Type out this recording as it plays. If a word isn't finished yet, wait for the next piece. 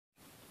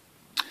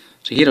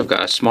So here I've got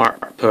a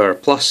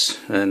Smartpower Plus,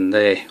 and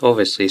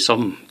obviously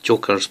some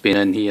joker's been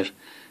in here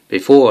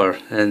before,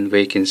 and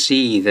we can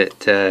see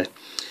that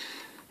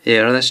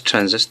yeah, this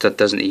transistor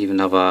doesn't even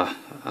have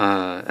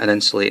an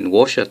insulating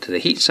washer to the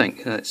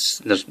heatsink.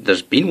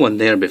 There's been one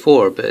there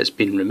before, but it's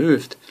been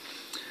removed.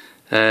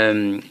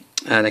 And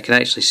I can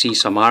actually see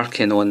some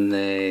arcing on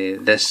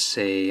this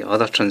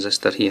other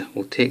transistor here.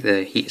 We'll take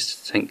the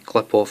heatsink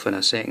clip off in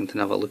a second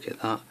and have a look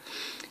at that.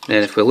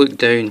 And if we look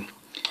down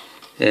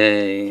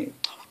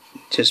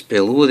just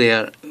below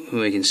there,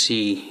 we can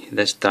see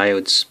this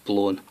diode's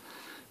blown.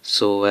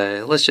 So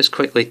let's just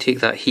quickly take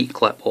that heat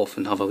clip off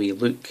and have a wee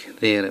look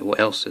there at what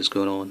else is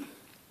going on.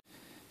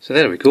 So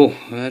there we go.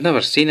 I've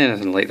never seen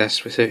anything like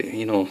this without,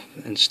 you know,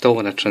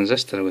 installing a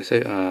transistor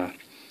without a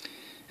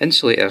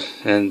insulator,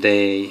 and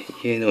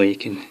you know, you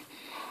can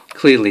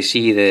clearly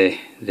see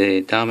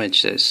the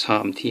damage that's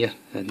happened here,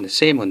 and the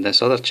same on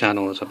this other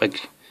channel. There's a big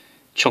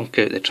chunk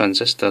out the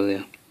transistor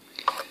there.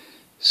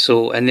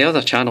 So, and the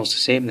other channel's the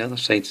same, the other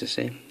side's the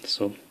same.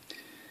 So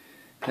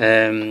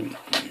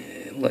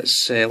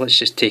let's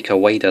just take a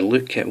wider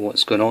look at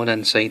what's going on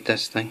inside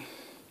this thing.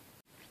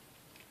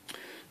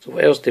 So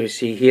what else do we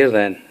see here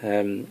then?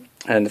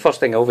 And the first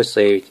thing,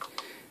 obviously,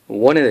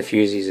 one of the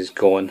fuses is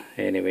gone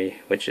anyway,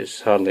 which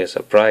is hardly a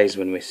surprise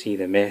when we see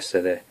the mess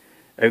of the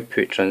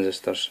output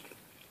transistors.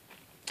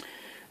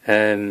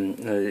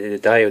 The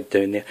diode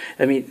down there.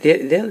 I mean,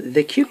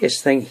 the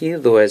curious thing here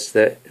though is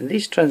that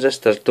these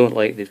transistors don't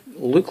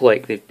look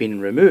like they've been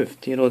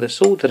removed. You know, the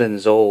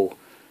soldering's all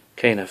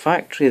kind of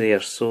factory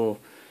there, so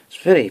it's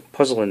very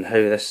puzzling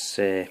how this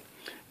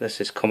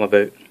has come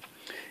about.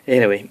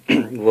 Anyway,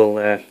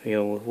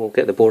 we'll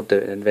get the board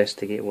out and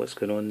investigate what's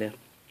going on there.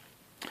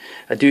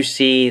 I do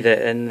see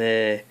that in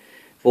the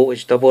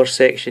voltage doubler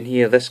section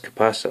here, this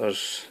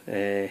capacitor's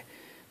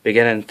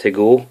beginning to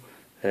go.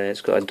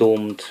 It's got a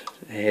domed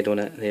head on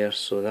it there,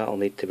 so that'll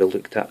need to be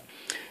looked at.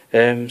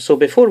 So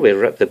before we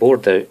rip the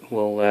board out,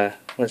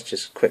 let's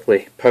just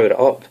quickly power it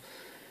up,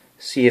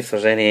 see if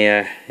there's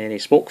any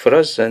smoke for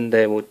us, and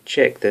we'll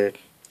check the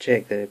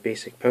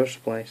basic power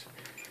supplies.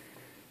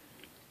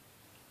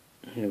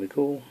 Here we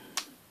go.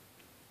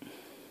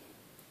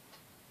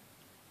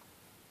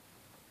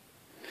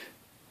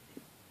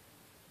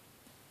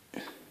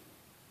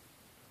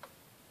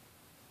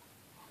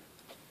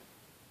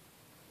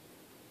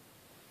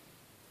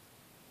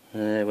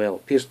 Well,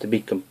 it appears to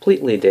be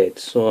completely dead,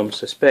 so I'm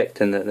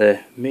suspecting that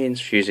the mains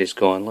fuse is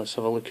gone. Let's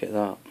have a look at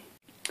that.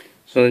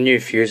 So the new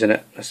fuse in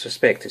it, I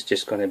suspect it's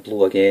just going to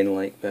blow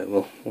again, but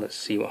well, let's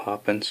see what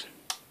happens.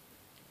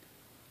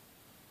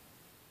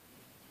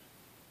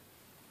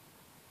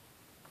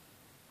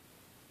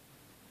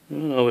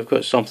 Oh, we've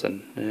got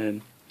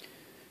something.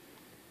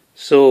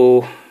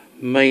 So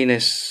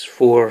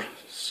 -4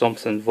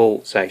 something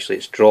volts, actually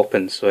it's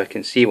dropping, so I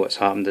can see what's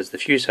happened is the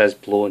fuse has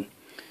blown.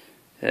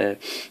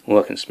 Well,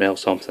 I can smell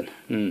something.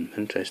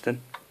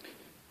 Interesting.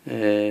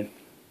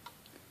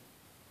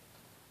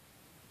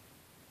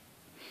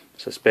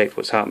 Suspect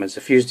what's happened is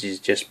the fuse is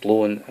just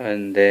blown,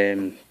 and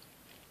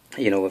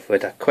you know, we've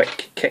had a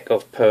quick kick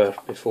of power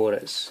before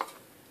it's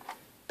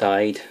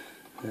died.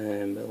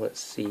 But let's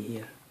see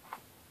here.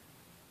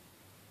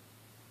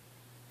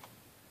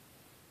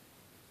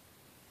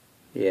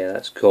 Yeah,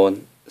 that's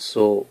gone.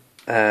 So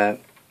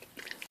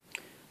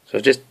so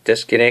I've just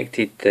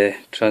disconnected the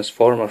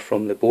transformer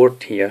from the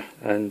board here,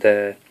 and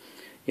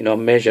you know,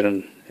 I'm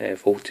measuring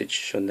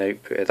voltage on the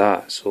output of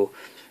that. So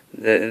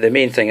the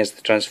main thing is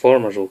the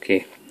transformer's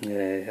okay.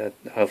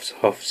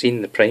 I've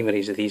seen the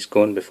primaries of these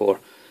gone before,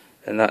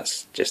 and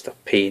that's just a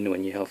pain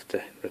when you have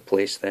to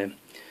replace them.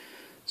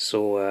 So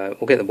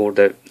we'll get the board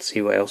out and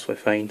see what else we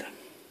find.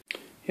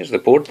 Here's the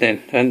board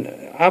then, and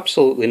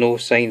absolutely no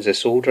signs of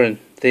soldering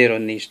there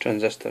on these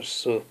transistors,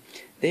 so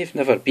they've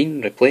never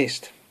been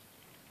replaced.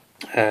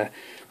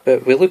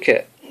 But we look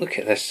at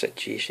this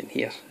situation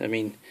here. I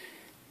mean,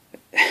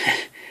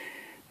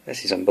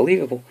 this is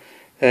unbelievable.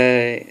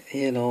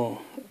 You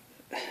know,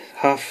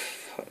 I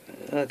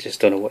just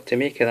don't know what to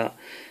make of that.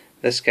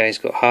 This guy's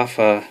got half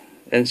a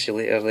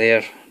insulator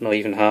there, not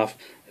even half,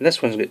 and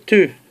this one's got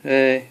 2.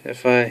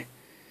 If I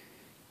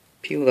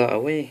peel that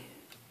away,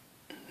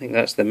 I think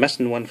that's the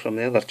missing one from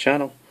the other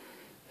channel.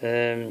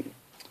 And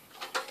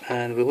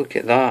we look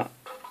at that,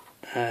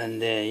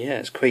 and yeah,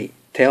 it's quite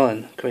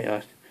telling, quite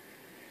a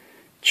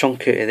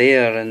chunk out of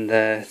there, and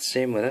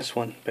same with this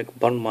one, big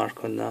burn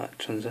mark on that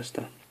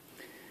transistor.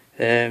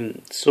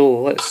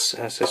 So I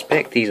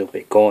suspect these will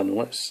be gone.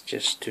 Let's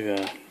just do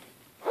a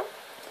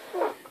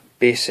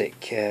basic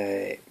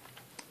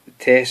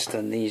test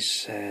on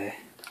these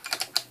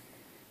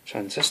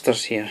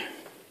transistors here.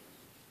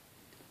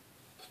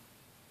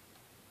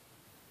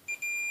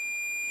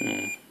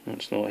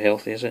 That's not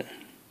healthy, is it?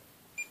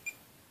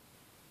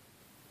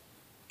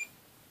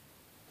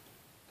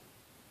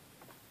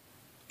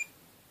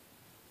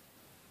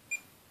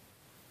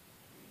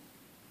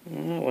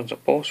 That one's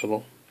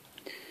impossible.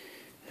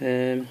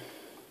 It's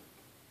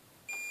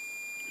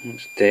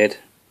dead.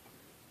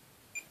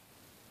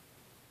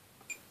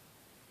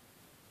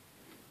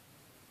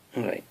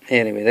 Right,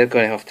 anyway, they're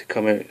going to have to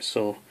come out,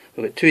 so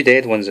we've got 2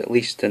 dead ones at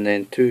least, and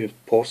then 2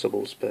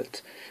 possibles,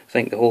 but I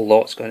think the whole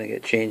lot's going to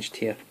get changed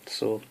here.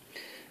 So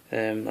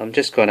I'm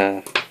just going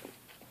to,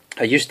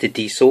 I used to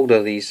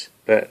desolder these,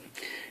 but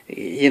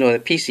you know, the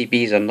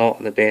PCBs are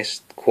not the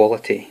best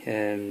quality,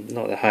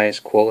 not the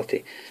highest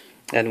quality,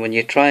 and when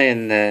you try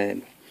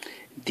and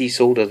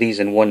desolder these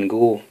in one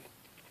go,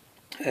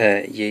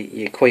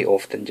 you quite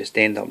often just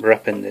end up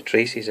ripping the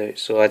traces out.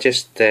 So I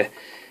just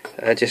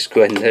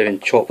go in now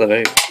and chop them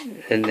out,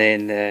 and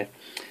then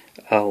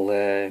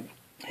I'll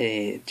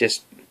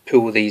just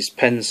pull these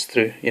pins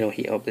through, you know,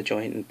 heat up the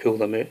joint and pull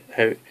them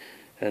out,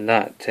 and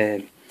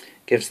that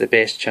gives the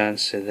best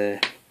chance of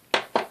the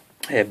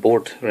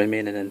board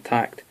remaining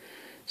intact.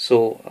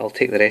 So I'll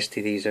take the rest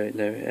of these out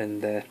now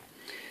and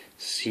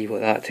see what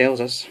that tells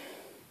us.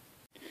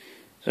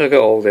 So I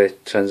got all the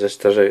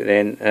transistors out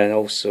then, and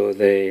also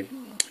the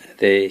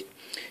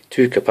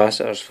 2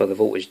 capacitors for the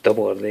voltage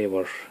doubler. They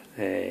were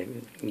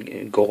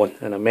gone,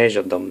 and I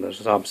measured them.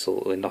 There's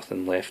absolutely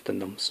nothing left in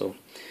them, so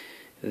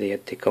they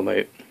had to come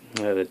out.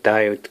 The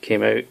diode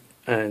came out,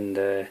 and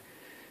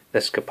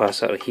this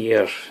capacitor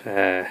here,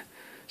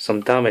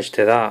 some damage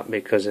to that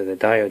because of the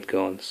diode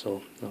gone,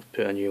 so I've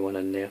put a new one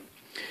in there.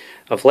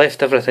 I've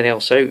left everything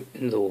else out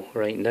though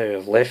right now.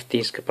 I've left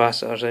these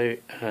capacitors out,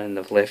 and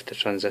I've left the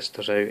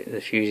transistors out,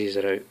 the fuses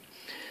are out,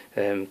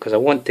 because I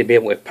want to be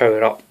able to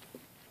power up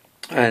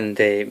and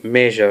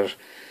measure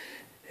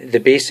the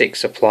basic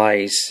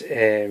supplies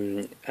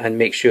and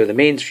make sure the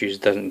mains fuse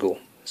doesn't go.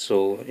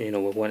 So you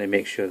know, we want to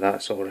make sure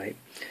that's alright.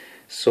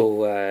 So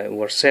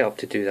we're set up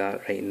to do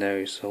that right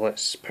now, so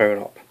let's power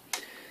up.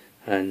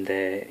 And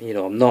you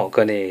know, I'm not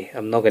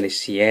gonna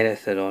see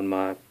anything on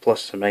my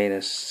plus or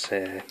minus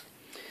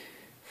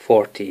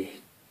 42.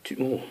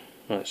 Oh,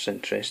 that's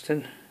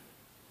interesting.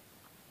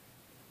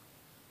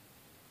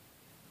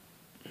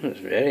 That's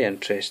very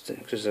interesting,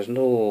 because there's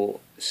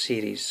no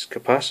series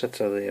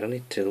capacitor there. I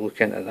need to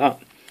look into that.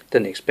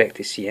 Didn't expect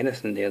to see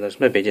anything there. There's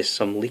maybe just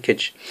some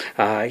leakage.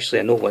 Actually,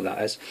 I know what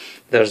that is.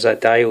 There's a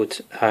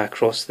diode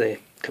across the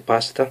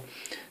capacitor,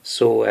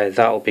 so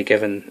that'll be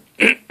given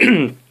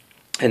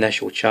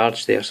initial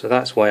charge there. So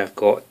that's why I've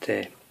got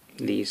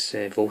these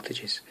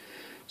voltages.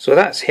 So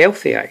that's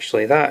healthy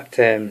actually. That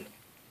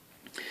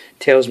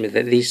tells me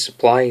that these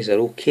supplies are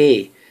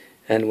okay,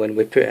 and when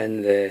we put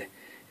in the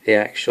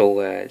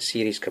actual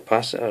series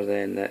capacitor,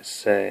 then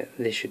that's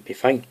they should be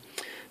fine.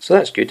 So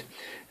that's good.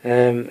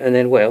 And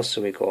then what else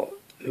have we got?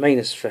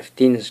 Minus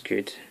 15 is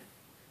good,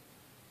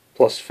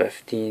 plus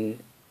 15,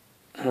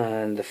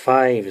 and the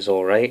 5 is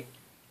alright.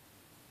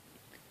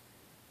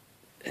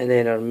 And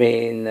then our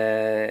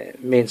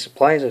main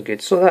supplies are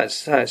good. So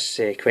that's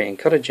quite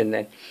encouraging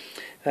then.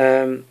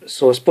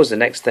 So I suppose the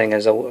next thing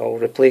is I'll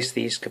replace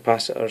these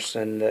capacitors,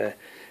 and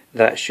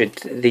that should,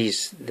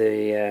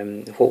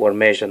 what we're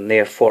measuring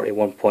there,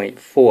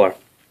 41.4,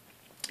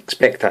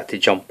 expect that to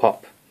jump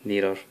up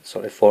nearer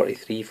sort of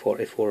 43,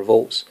 44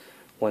 volts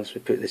once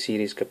we put the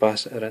series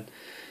capacitor in.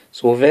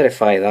 So we'll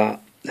verify that,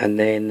 and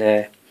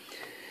then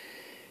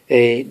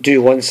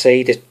do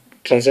one-sided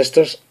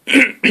transistors.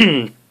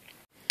 Alright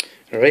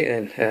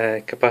then,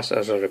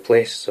 capacitors are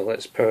replaced, so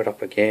let's power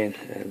up again,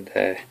 and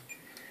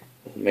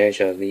we'll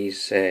measure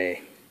these 2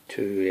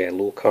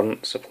 low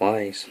current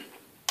supplies.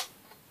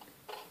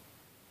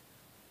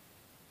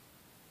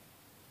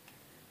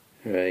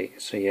 Right,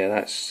 so yeah,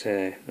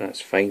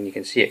 that's fine. You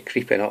can see it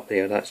creeping up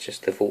there. That's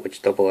just the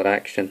voltage doubler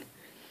action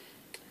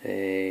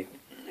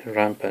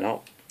ramping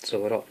up. So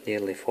we're up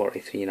nearly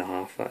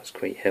 43.5. That's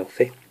quite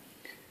healthy.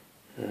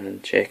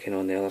 And checking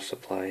on the other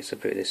supplies,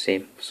 about the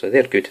same. So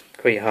they're good.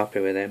 Quite happy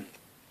with them.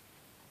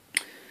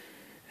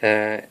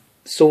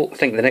 So I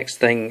think the next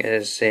thing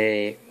is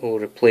we'll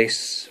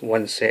replace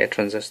one set of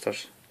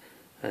transistors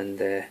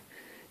and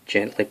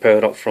gently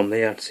power up from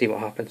there and see what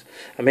happens.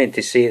 I meant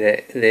to say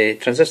that the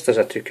transistors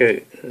I took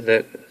out,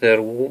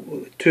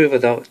 two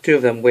of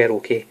them were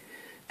okay.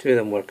 2 of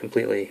them were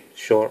completely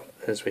short,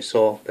 as we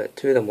saw, but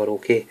 2 of them were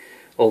okay,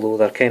 although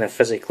they're kind of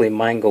physically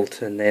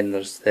mangled. And then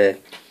there's the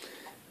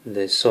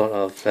sort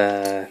of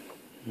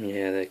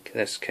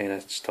this kind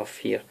of stuff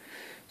here.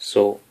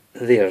 So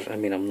there, I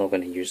mean, I'm not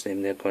going to use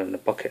them. They're going in the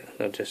bucket.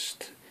 They're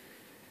just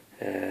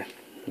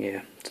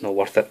yeah, it's not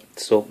worth it,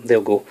 so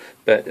they'll go.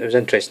 But it was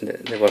interesting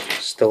that they were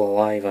still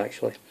alive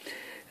actually.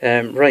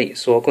 Right,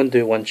 so I'll go and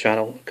do one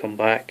channel, come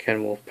back,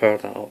 and we'll power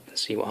that up and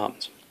see what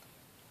happens.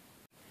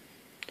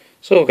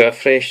 So we've got a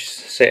fresh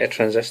set of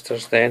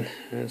transistors then,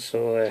 and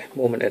so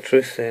moment of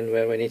truth then,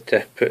 where we need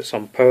to put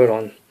some power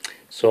on.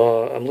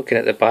 So I'm looking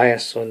at the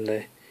bias on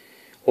the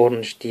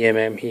orange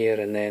DMM here,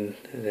 and then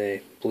the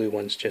blue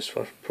ones just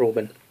for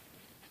probing.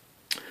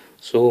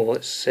 So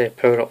let's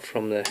power up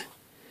from the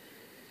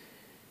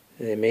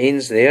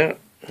mains there.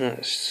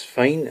 That's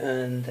fine,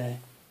 and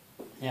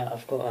yeah,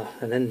 I've got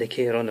an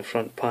indicator on the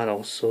front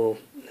panel, so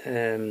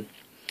well,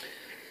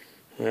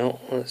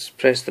 let's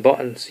press the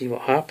button and see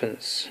what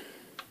happens.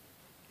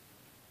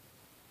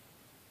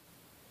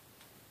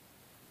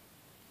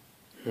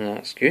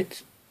 That's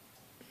good.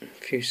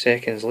 A few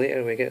seconds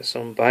later we get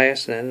some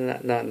bias, and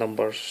then that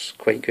number's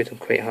quite good. I'm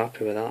quite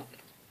happy with that.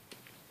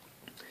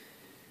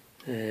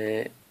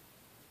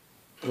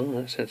 Oh,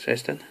 that's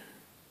interesting.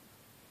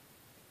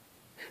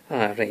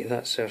 Ah, right,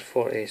 that's our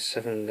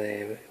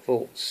 47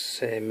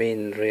 volts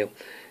main rail.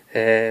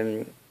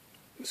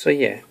 So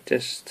yeah,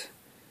 just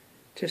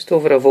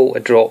over a volt a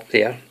drop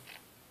there,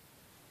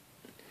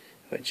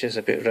 which is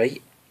about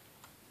right.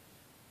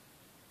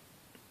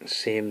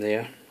 Same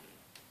there.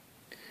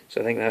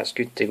 So I think that's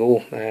good to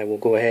go. We'll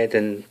go ahead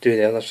and do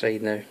the other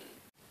side now.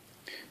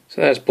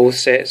 So that's both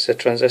sets of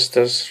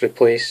transistors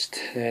replaced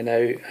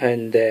now,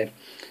 and I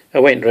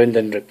went round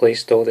and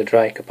replaced all the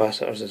dry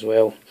capacitors as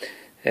well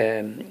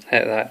at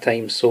that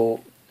time,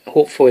 so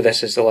hopefully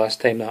this is the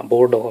last time that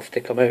board will have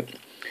to come out.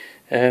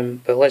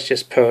 But let's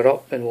just power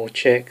up and we'll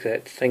check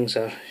that things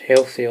are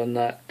healthy on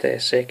that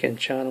second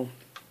channel.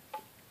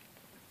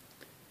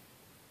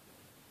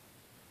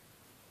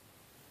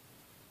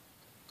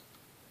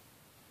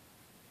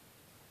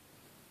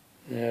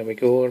 There we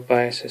go, our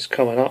bias is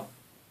coming up,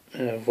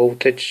 and our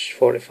voltage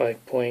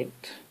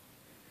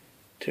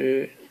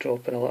 45.2,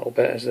 dropping a little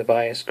bit as the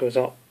bias goes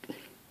up.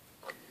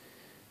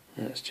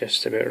 That's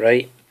just about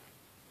right.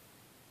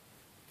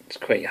 It's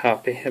quite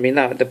happy. I mean,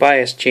 the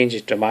bias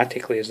changes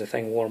dramatically as the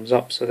thing warms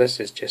up, so this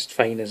is just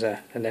fine as an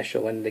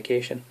initial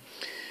indication.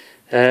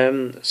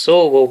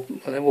 So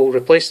we'll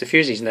replace the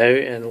fuses now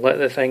and let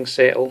the thing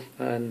settle,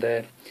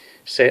 and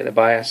set the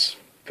bias,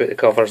 put the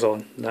covers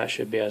on, and that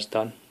should be us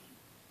done.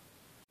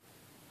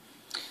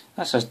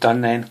 This is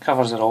done then,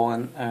 covers are all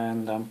in,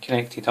 and I'm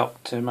connected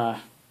up to my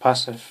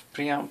passive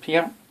preamp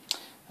here.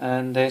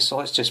 And so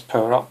let's just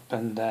power up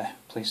and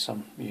play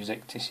some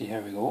music to see how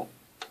we go.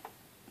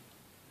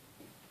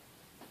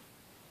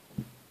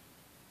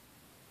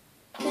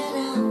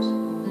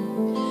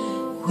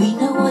 We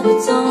know what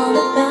it's all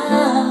about.